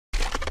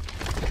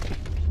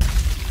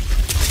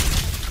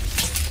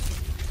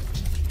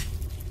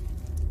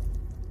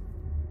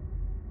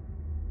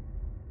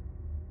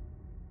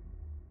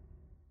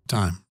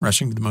time,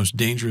 rushing to the most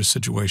dangerous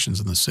situations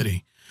in the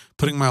city,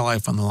 putting my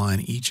life on the line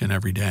each and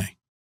every day.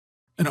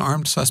 An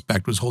armed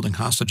suspect was holding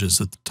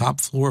hostages at the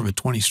top floor of a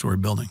 20-story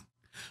building.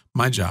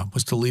 My job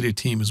was to lead a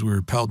team as we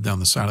rappelled down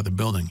the side of the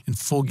building in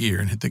full gear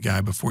and hit the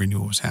guy before he knew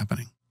what was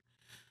happening.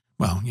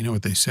 Well, you know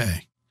what they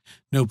say.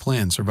 No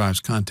plan survives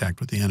contact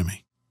with the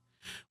enemy.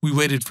 We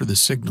waited for the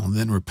signal and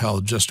then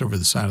rappelled just over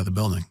the side of the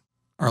building,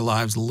 our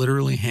lives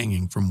literally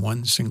hanging from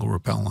one single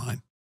rappel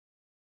line.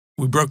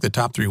 We broke the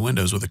top 3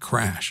 windows with a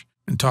crash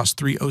and tossed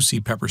 3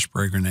 OC pepper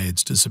spray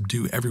grenades to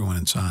subdue everyone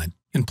inside,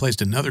 and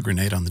placed another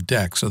grenade on the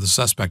deck so the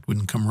suspect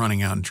wouldn't come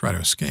running out and try to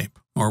escape,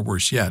 or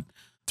worse yet,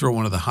 throw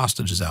one of the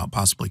hostages out,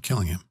 possibly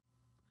killing him.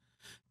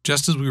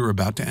 Just as we were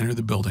about to enter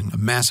the building, a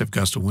massive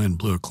gust of wind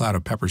blew a cloud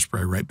of pepper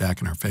spray right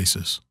back in our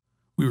faces.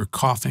 We were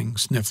coughing,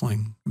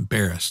 sniffling,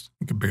 embarrassed,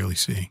 and could barely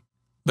see.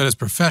 But as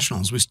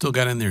professionals, we still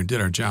got in there and did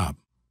our job.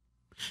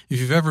 If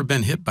you've ever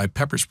been hit by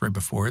pepper spray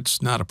before,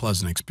 it's not a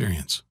pleasant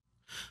experience.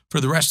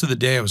 For the rest of the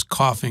day, I was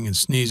coughing and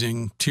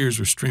sneezing, tears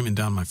were streaming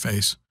down my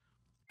face.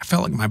 I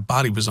felt like my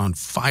body was on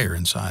fire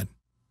inside.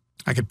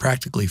 I could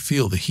practically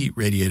feel the heat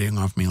radiating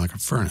off me like a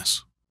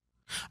furnace.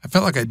 I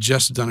felt like I'd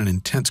just done an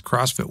intense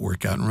CrossFit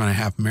workout and run a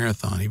half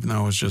marathon, even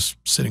though I was just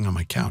sitting on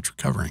my couch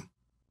recovering.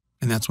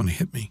 And that's when it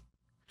hit me.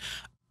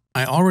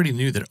 I already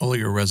knew that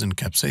oleoresin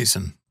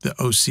capsaicin, the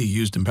OC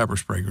used in pepper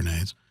spray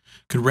grenades,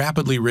 could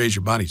rapidly raise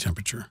your body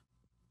temperature.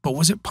 But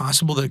was it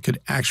possible that it could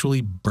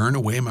actually burn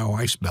away my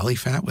wife's belly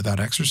fat without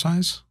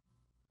exercise?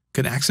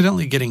 Could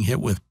accidentally getting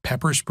hit with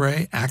pepper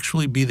spray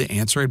actually be the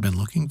answer I'd been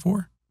looking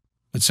for?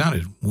 It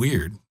sounded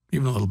weird,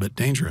 even a little bit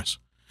dangerous.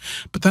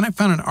 But then I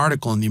found an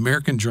article in the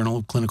American Journal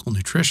of Clinical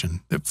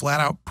Nutrition that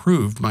flat out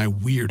proved my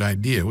weird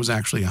idea was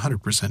actually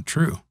 100%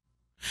 true.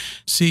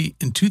 See,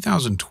 in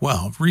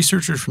 2012,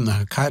 researchers from the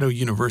Hokkaido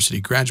University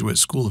Graduate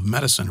School of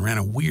Medicine ran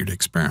a weird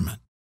experiment.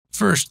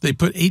 First, they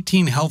put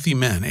 18 healthy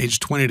men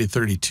aged 20 to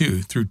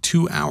 32 through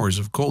 2 hours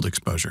of cold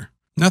exposure.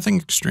 Nothing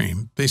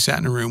extreme. They sat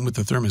in a room with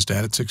the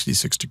thermostat at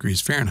 66 degrees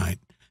Fahrenheit,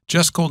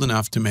 just cold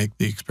enough to make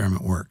the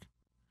experiment work.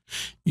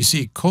 You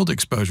see, cold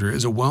exposure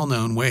is a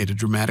well-known way to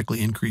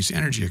dramatically increase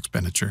energy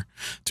expenditure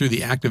through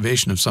the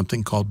activation of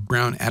something called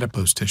brown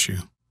adipose tissue.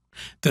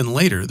 Then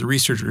later, the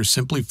researchers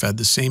simply fed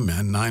the same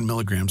men 9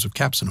 milligrams of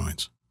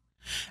capsaicinoids.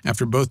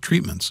 After both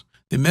treatments,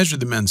 they measured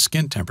the men's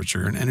skin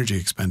temperature and energy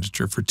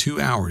expenditure for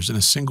 2 hours in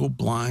a single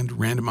blind,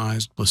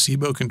 randomized,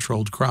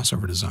 placebo-controlled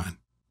crossover design.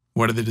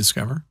 What did they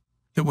discover?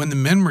 That when the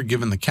men were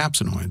given the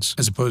capsaicinoids,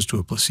 as opposed to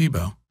a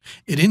placebo,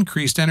 it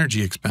increased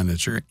energy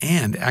expenditure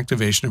and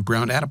activation of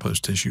brown adipose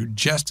tissue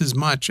just as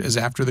much as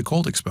after the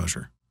cold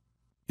exposure.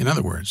 In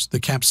other words, the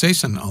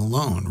capsaicin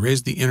alone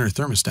raised the inner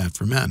thermostat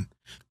for men,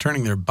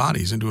 turning their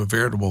bodies into a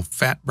veritable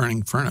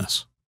fat-burning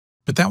furnace.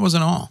 But that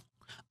wasn't all.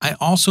 I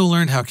also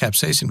learned how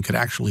capsaicin could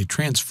actually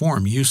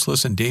transform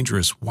useless and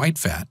dangerous white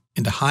fat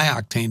into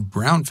high-octane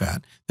brown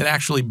fat that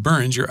actually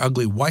burns your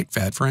ugly white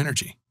fat for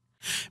energy.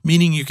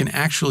 Meaning you can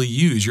actually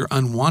use your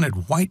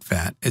unwanted white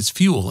fat as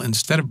fuel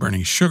instead of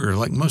burning sugar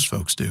like most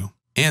folks do.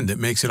 And that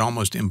makes it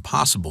almost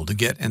impossible to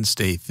get and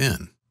stay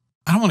thin.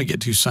 I don't want to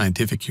get too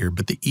scientific here,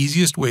 but the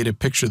easiest way to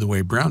picture the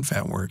way brown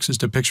fat works is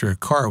to picture a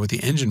car with the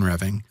engine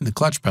revving and the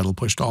clutch pedal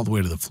pushed all the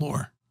way to the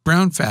floor.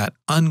 Brown fat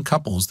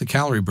uncouples the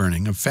calorie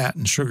burning of fat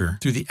and sugar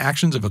through the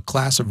actions of a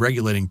class of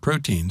regulating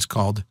proteins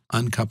called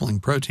uncoupling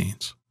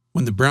proteins.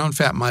 When the brown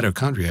fat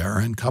mitochondria are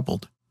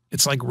uncoupled,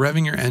 it's like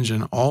revving your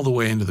engine all the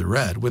way into the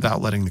red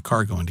without letting the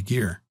car go into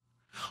gear.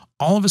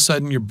 All of a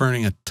sudden, you're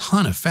burning a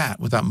ton of fat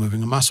without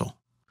moving a muscle,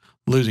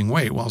 losing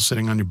weight while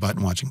sitting on your butt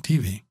and watching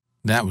TV.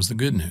 That was the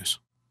good news.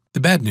 The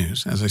bad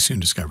news, as I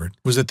soon discovered,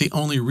 was that the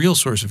only real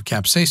source of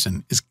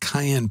capsaicin is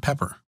cayenne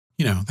pepper.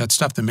 You know, that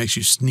stuff that makes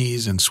you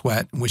sneeze and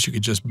sweat and wish you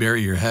could just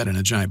bury your head in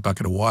a giant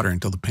bucket of water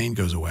until the pain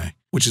goes away,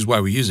 which is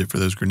why we use it for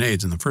those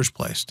grenades in the first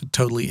place, to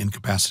totally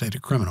incapacitate a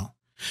criminal.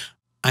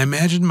 I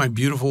imagined my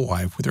beautiful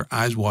wife with her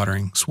eyes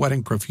watering,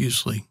 sweating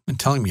profusely, and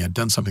telling me I'd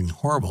done something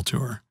horrible to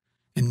her,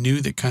 and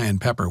knew that cayenne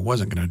pepper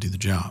wasn't going to do the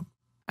job.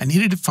 I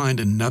needed to find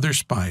another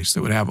spice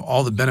that would have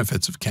all the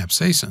benefits of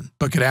capsaicin,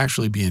 but could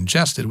actually be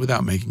ingested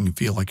without making you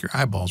feel like your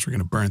eyeballs were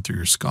going to burn through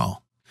your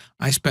skull.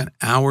 I spent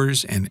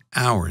hours and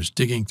hours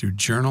digging through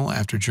journal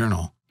after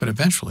journal, but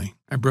eventually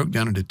I broke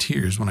down into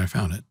tears when I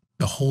found it.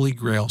 The holy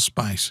grail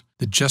spice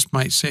that just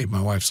might save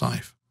my wife's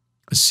life.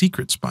 A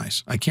secret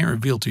spice I can't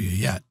reveal to you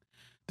yet,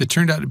 that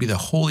turned out to be the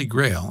holy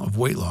grail of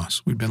weight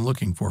loss we'd been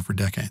looking for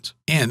decades,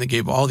 and that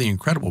gave all the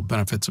incredible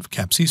benefits of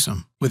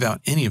capsaicin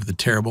without any of the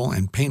terrible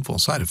and painful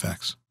side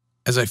effects.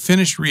 As I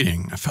finished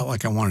reading, I felt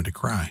like I wanted to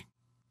cry.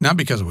 Not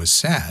because I was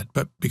sad,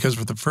 but because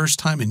for the first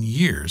time in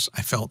years,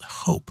 I felt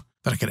hope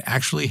that I could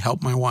actually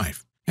help my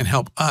wife and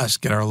help us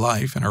get our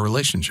life and our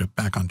relationship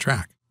back on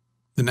track.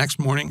 The next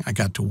morning, I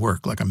got to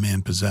work like a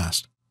man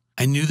possessed.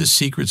 I knew the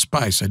secret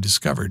spice I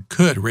discovered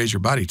could raise your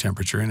body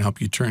temperature and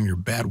help you turn your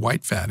bad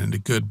white fat into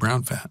good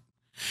brown fat,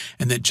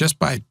 and that just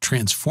by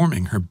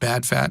transforming her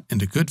bad fat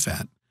into good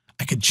fat,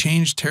 I could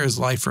change Tara's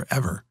life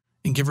forever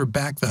and give her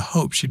back the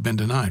hope she'd been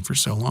denied for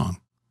so long.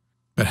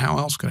 But how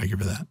else could I give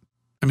her that?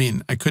 I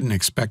mean, I couldn't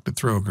expect to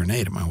throw a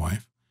grenade at my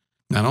wife.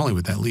 Not only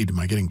would that lead to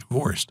my getting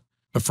divorced,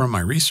 but from my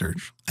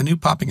research, I knew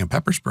popping a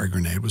pepper spray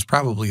grenade was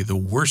probably the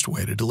worst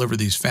way to deliver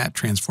these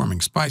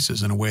fat-transforming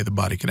spices in a way the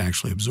body could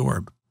actually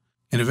absorb.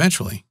 And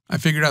eventually, I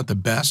figured out the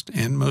best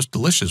and most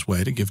delicious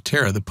way to give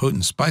Tara the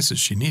potent spices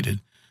she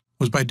needed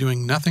was by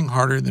doing nothing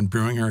harder than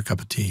brewing her a cup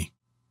of tea.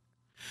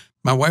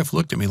 My wife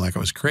looked at me like I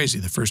was crazy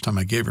the first time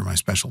I gave her my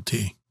special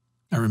tea.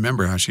 I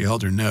remember how she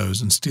held her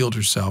nose and steeled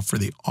herself for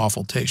the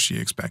awful taste she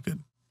expected,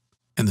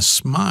 and the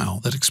smile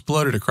that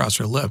exploded across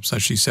her lips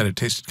as she said it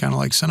tasted kind of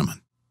like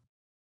cinnamon.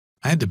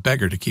 I had to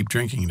beg her to keep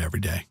drinking it every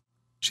day.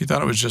 She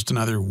thought it was just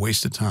another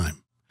waste of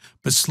time.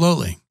 But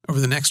slowly, over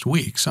the next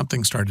week,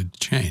 something started to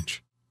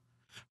change.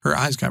 Her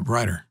eyes got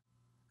brighter.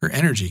 Her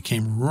energy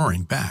came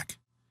roaring back.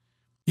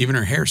 Even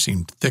her hair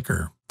seemed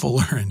thicker,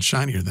 fuller, and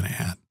shinier than it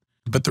had.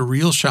 But the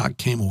real shock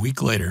came a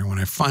week later when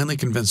I finally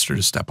convinced her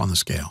to step on the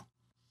scale,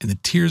 and the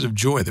tears of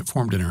joy that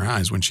formed in her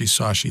eyes when she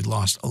saw she'd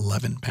lost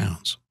 11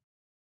 pounds.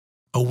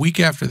 A week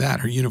after that,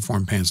 her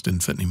uniform pants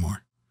didn't fit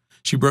anymore.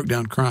 She broke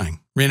down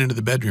crying, ran into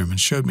the bedroom, and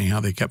showed me how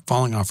they kept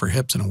falling off her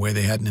hips in a way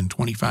they hadn't in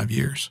 25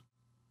 years.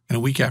 And a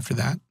week after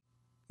that,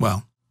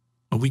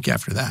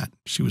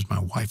 she was my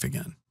wife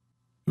again.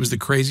 It was the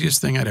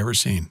craziest thing I'd ever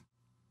seen.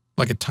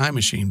 Like a time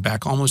machine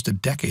back almost a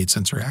decade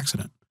since her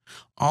accident.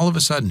 All of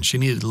a sudden, she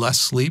needed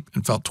less sleep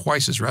and felt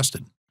twice as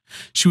rested.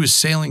 She was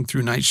sailing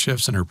through night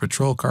shifts in her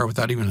patrol car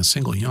without even a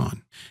single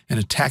yawn, and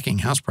attacking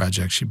house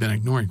projects she'd been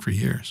ignoring for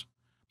years.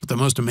 But the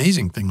most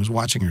amazing thing was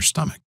watching her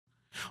stomach.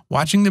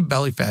 Watching the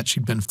belly fat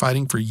she'd been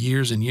fighting for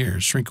years and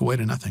years shrink away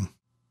to nothing.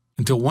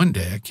 Until one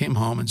day I came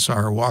home and saw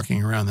her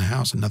walking around the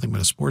house in nothing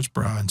but a sports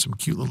bra and some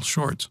cute little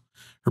shorts,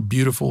 her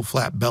beautiful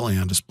flat belly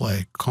on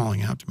display,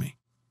 calling out to me.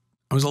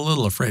 I was a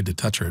little afraid to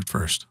touch her at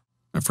first,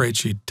 afraid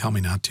she'd tell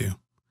me not to.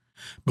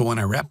 But when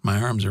I wrapped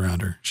my arms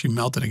around her, she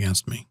melted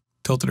against me,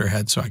 tilted her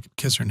head so I could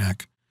kiss her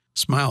neck,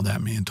 smiled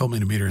at me and told me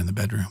to meet her in the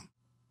bedroom,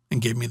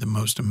 and gave me the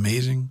most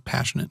amazing,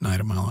 passionate night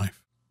of my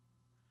life.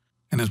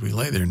 And as we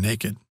lay there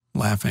naked,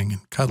 laughing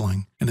and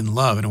cuddling, and in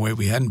love in a way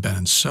we hadn't been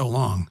in so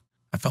long,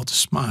 I felt a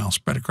smile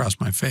spread across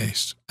my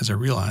face as I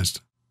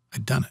realized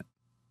I'd done it.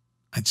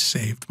 I'd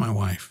saved my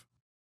wife.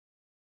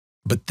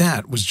 But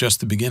that was just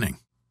the beginning.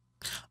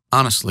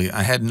 Honestly,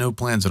 I had no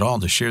plans at all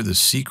to share this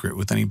secret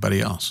with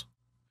anybody else.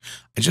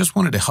 I just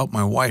wanted to help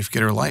my wife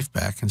get her life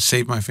back and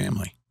save my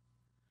family.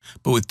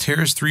 But with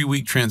Tara's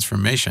 3-week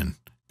transformation,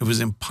 it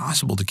was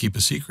impossible to keep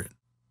a secret.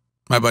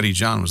 My buddy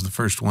John was the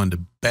first one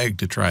to beg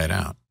to try it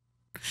out.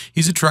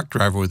 He's a truck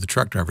driver with a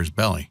truck driver's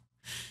belly.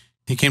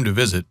 He came to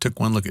visit, took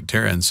one look at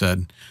Tara and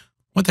said,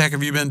 "What the heck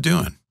have you been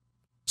doing?"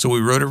 So we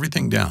wrote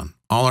everything down,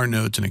 all our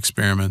notes and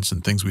experiments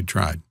and things we'd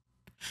tried.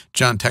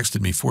 John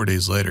texted me 4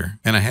 days later,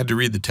 and I had to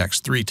read the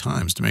text 3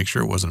 times to make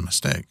sure it wasn't a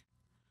mistake.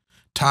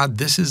 "Todd,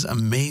 this is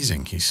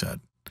amazing," he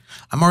said.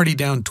 "I'm already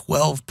down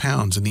 12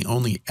 pounds, and the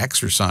only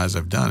exercise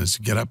I've done is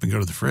to get up and go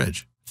to the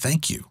fridge.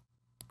 Thank you."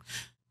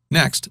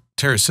 Next,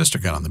 Tara's sister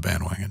got on the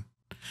bandwagon.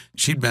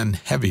 She'd been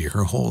heavy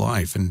her whole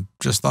life and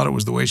just thought it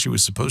was the way she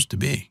was supposed to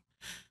be.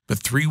 But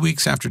 3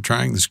 weeks after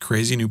trying this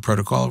crazy new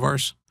protocol of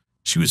ours,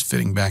 she was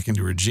fitting back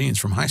into her jeans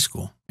from high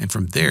school, and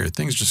from there,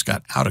 things just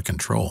got out of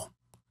control.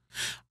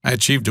 I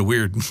achieved a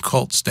weird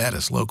cult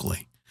status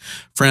locally.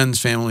 Friends,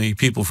 family,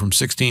 people from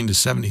 16 to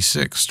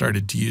 76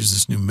 started to use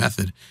this new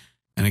method,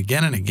 and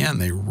again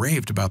they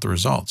raved about the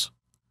results.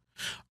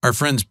 Our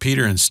friends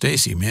Peter and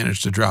Stacy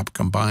managed to drop a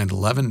combined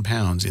 11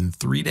 pounds in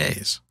 3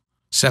 days,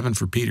 7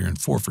 for Peter and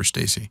 4 for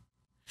Stacy.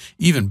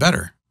 Even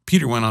better,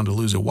 Peter went on to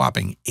lose a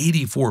whopping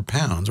 84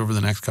 pounds over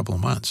the next couple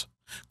of months,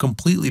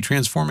 completely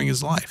transforming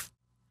his life.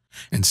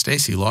 And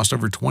Stacy lost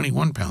over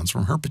 21 pounds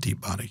from her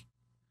petite body.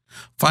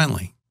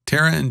 Finally,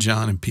 Tara and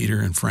John and Peter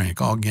and Frank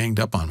all ganged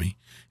up on me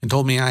and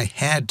told me I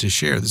had to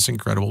share this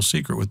incredible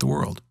secret with the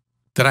world,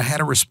 that I had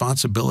a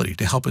responsibility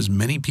to help as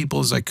many people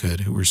as I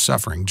could who were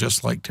suffering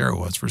just like Tara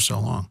was for so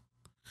long.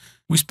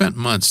 We spent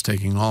months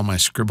taking all my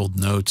scribbled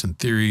notes and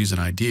theories and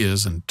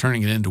ideas and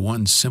turning it into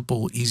one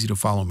simple,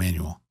 easy-to-follow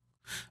manual.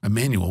 A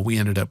manual we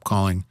ended up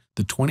calling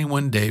the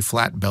 21-Day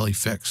Flat Belly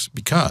Fix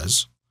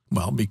because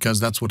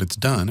that's what it's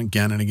done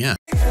again and again.